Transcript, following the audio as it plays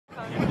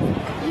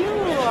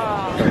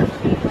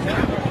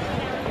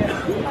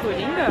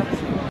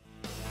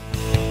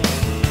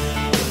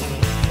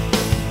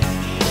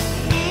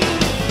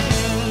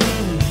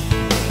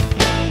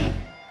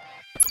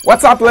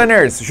What's up,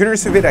 learners? Júnior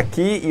Silveira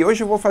aqui e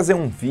hoje eu vou fazer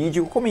um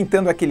vídeo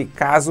comentando aquele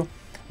caso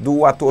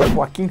do ator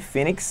Joaquin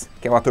Phoenix,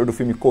 que é o ator do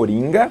filme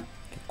Coringa.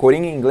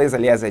 Coringa em inglês,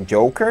 aliás, é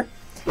Joker.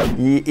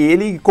 E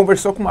ele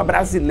conversou com uma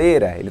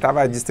brasileira, ele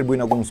estava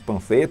distribuindo alguns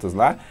panfletos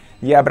lá,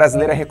 e a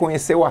brasileira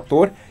reconheceu o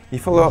ator e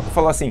falou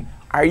assim,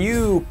 "Are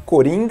you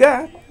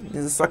Coringa?"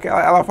 Só que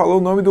ela falou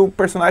o nome do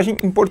personagem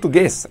em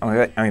português,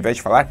 ao invés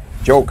de falar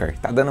Joker.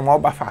 Tá dando mal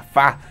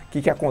bafafá, o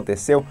que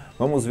aconteceu?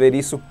 Vamos ver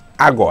isso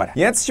agora.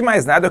 E antes de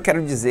mais nada, eu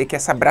quero dizer que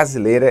essa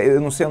brasileira, eu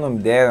não sei o nome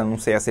dela, não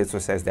sei as redes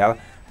sociais dela,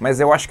 mas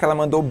eu acho que ela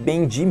mandou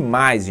bem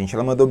demais, gente.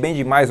 Ela mandou bem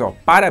demais, ó.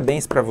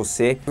 Parabéns pra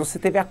você. Você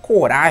teve a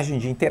coragem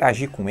de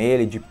interagir com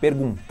ele, de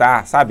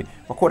perguntar, sabe?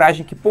 Uma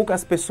coragem que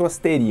poucas pessoas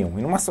teriam.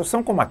 E numa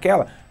situação como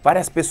aquela,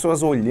 várias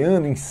pessoas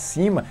olhando em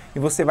cima e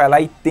você vai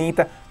lá e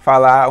tenta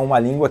falar uma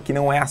língua que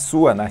não é a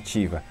sua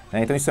nativa,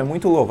 né? Então isso é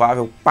muito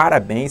louvável,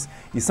 parabéns.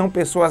 E são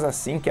pessoas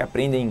assim que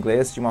aprendem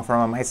inglês de uma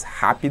forma mais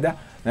rápida,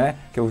 né?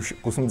 Que eu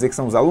costumo dizer que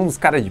são os alunos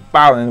cara de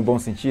pau, né? No bom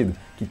sentido,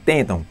 que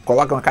tentam,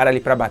 colocam a cara ali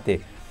pra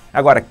bater.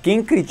 Agora,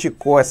 quem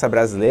criticou essa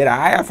brasileira,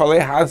 ela falou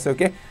errado, não sei o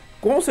quê,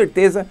 com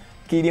certeza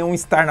queriam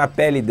estar na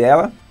pele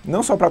dela,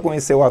 não só para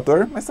conhecer o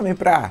ator, mas também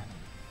para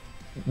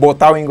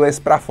botar o inglês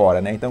para fora,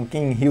 né? Então,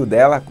 quem riu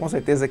dela, com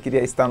certeza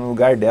queria estar no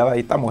lugar dela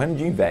e tá morrendo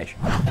de inveja.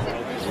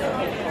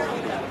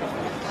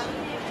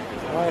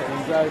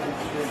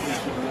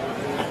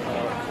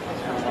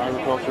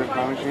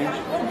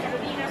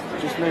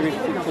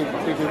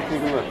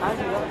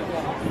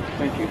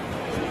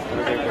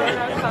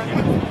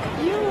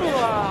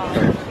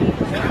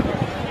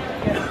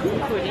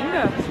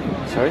 Coringa?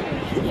 Sorry?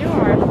 You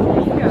are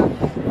Coringa?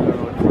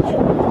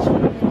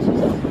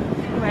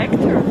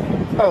 Actor?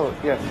 Oh,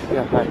 yes,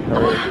 yeah, hi.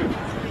 How are you?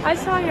 I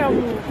saw your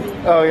movie.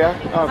 Oh, yeah?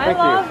 Oh, I thank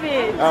love you.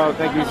 it. Oh,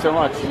 thank you so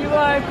much. You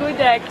are a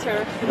good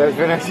actor. That's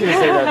very nice of you to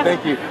say that.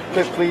 Thank you.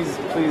 Please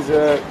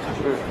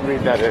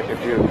read that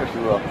if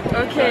you will.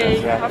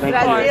 Okay, Yeah, of thank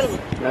course.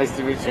 you. Nice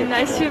to meet you.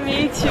 Nice to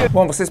meet you.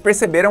 Bom, vocês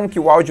perceberam que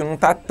o áudio não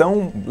tá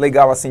tão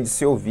legal assim de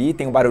se ouvir,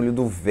 tem o barulho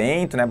do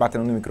vento, né,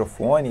 batendo no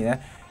microfone, né?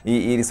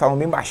 E eles falam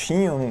bem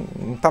baixinho,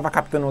 não estava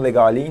captando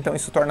legal ali, então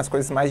isso torna as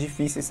coisas mais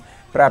difíceis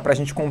para a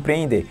gente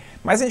compreender.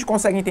 Mas a gente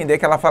consegue entender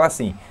que ela fala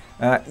assim,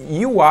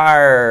 you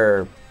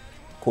are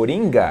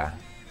Coringa?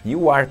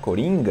 You are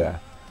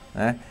Coringa?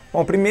 Né?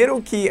 Bom, primeiro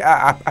que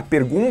a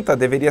pergunta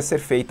deveria ser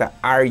feita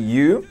are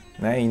you,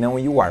 né, e não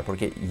you are,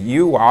 porque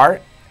you are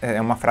é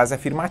uma frase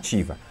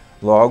afirmativa.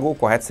 Logo, o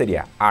correto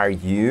seria are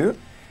you?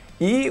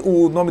 E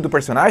o nome do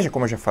personagem,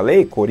 como eu já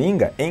falei,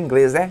 Coringa, em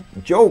inglês é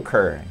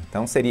Joker.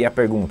 Então seria a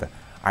pergunta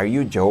are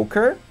you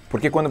Joker?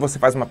 Porque quando você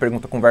faz uma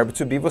pergunta com o verbo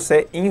to be,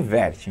 você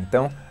inverte.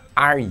 Então,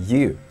 are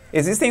you?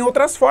 Existem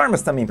outras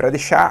formas também para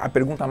deixar a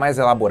pergunta mais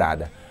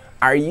elaborada.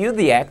 Are you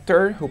the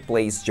actor who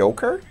plays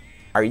Joker?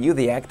 Are you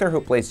the actor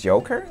who plays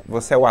Joker?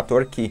 Você é o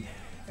ator que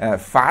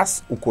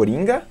faz o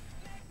Coringa?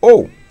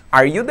 Ou,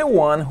 are you the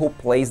one who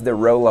plays the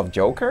role of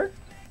Joker?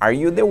 Are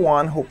you the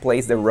one who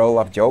plays the role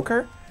of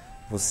Joker?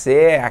 Você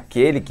é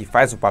aquele que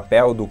faz o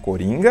papel do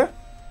Coringa?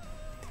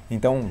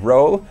 Então,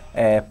 role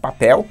é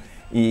papel.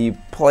 E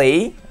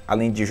play,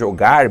 além de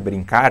jogar,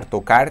 brincar,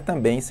 tocar,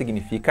 também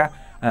significa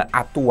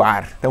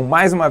atuar. Então,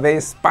 mais uma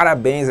vez,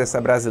 parabéns a essa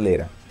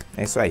brasileira.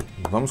 É isso aí,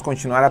 vamos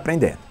continuar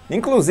aprendendo.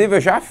 Inclusive, eu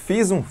já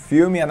fiz um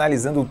filme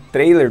analisando o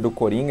trailer do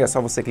Coringa, é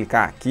só você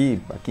clicar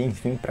aqui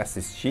enfim, para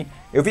assistir.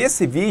 Eu vi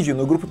esse vídeo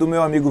no grupo do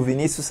meu amigo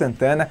Vinícius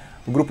Santana,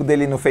 o grupo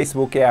dele no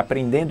Facebook é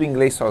Aprendendo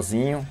Inglês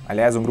Sozinho.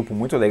 Aliás, um grupo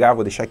muito legal,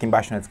 vou deixar aqui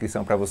embaixo na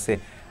descrição para você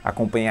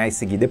acompanhar e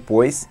seguir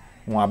depois.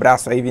 Um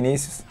abraço aí,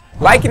 Vinícius.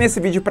 Like nesse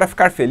vídeo para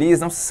ficar feliz,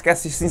 não se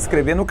esqueça de se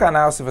inscrever no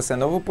canal se você é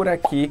novo por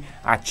aqui,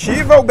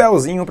 ativa o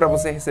belzinho para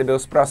você receber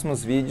os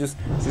próximos vídeos.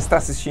 Se está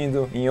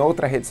assistindo em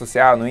outra rede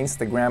social, no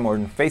Instagram ou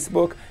no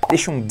Facebook,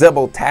 deixa um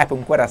double tap,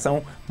 um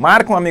coração,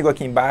 marca um amigo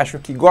aqui embaixo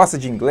que gosta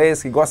de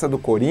inglês, que gosta do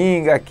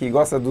Coringa, que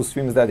gosta dos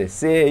filmes da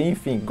DC,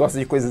 enfim, gosta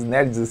de coisas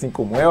nerds assim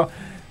como eu.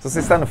 Se você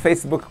está no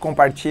Facebook,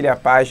 compartilhe a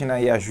página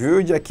e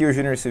ajude aqui o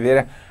Júnior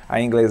Silveira a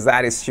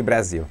inglesar este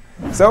Brasil.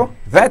 So,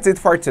 that's it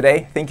for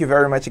today. Thank you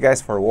very much, guys,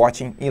 for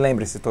watching. E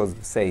lembrem-se todos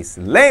vocês,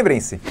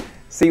 lembrem-se,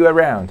 see you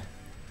around.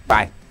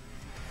 Bye.